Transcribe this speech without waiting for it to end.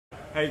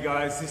Hey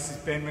guys, this is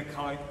Mc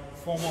Culloch,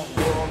 former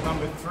world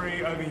number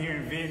 3 over here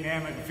in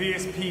Vietnam at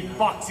VSP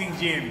Boxing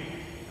Gym.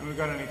 And we've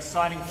got an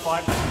exciting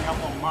fight coming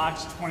up on March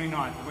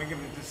 29th. We're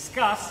going to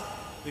discuss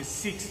the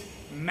 6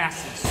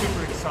 massive,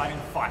 super exciting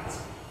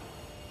fights.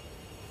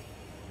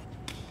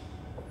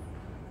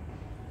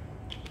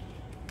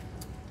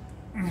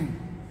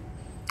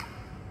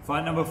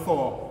 Fight number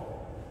 4.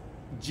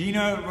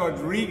 JINO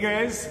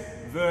Rodriguez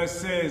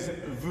versus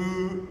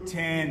VÚ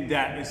THành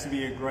Đޭt. This will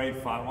be a great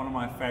fight, one of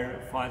my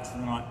favorite fights of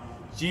the night.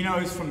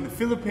 JINO is from the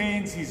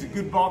Philippines. He's a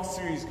good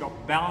boxer, he's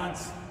got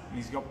balance, and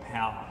he's got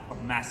power,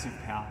 massive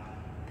power.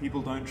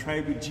 People don't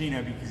trade with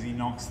JINO because he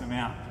knocks them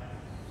out.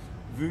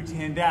 VÚ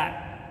THành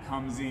Đޭt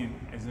comes in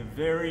as a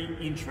very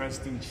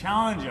interesting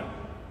challenger.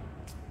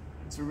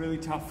 It's a really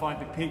tough fight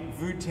to pick.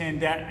 VÚ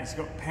THành Đޭt has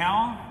got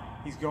power,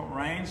 he's got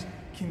range.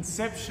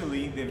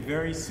 Conceptually, they're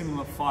very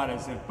similar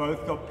fighters. They've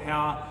both got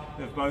power,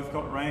 they've both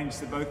got range,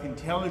 they're both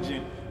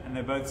intelligent, and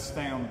they both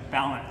stay on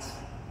balance.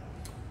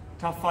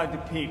 Tough fight to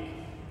pick.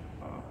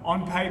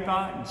 On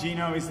paper,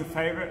 JINO is the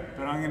favorite,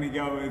 but I'm going to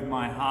go with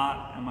my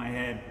heart and my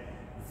head.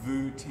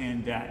 VÚ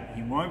THành Đޭt.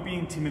 He won't be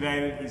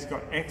intimidated, he's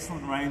got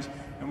excellent range,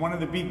 and one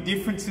of the big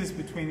differences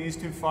between these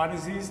two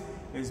fighters is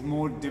there's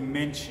more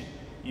dimension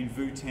in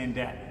VÚ THành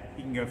Đޭt.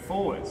 He can go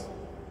forwards,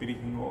 but he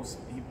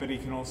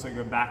can also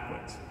go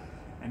backwards.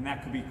 And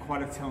that could be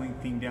quite a telling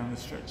thing down the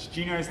stretch.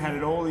 JINO's had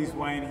it all his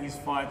way in his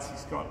fights.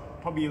 He's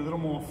got probably a little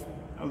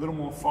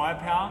more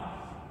firepower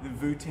than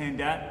VÚ THành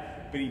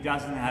ڌޭt, but he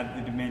doesn't have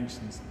the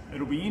dimensions.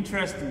 It'll be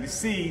interesting to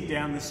see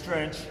down the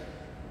stretch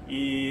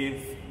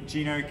if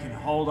JINO can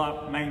hold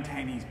up,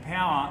 maintain his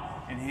power,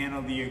 and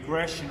handle the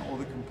aggression or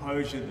the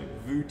composure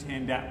that VÚ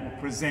THành ڌޭt will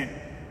present.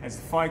 As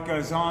the fight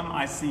goes on,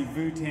 I see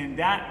VÚ THành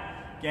ڌޭt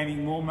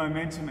gaining more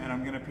momentum, and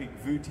I'm going to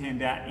pick VÚ THành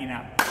ڌޭt in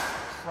a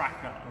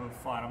cracker of a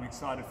fight. I'm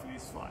excited for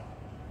this fight.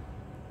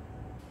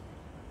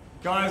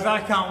 Guys, I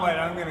can't wait.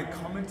 I'm going to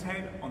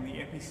commentate on the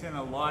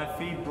Epicenter live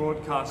feed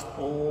broadcast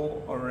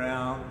all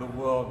around the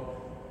world.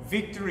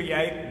 Victory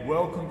 8,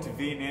 welcome to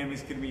Vietnam,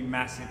 is going to be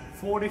massive.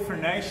 4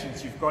 different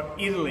nations. You've got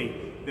Italy,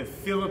 the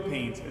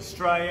Philippines,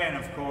 Australia, and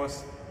of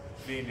course,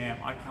 Vietnam.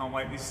 I can't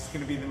wait. This is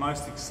going to be the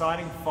most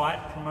exciting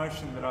fight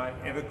promotion that I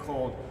ever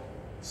called.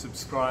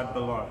 Subscribe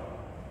below.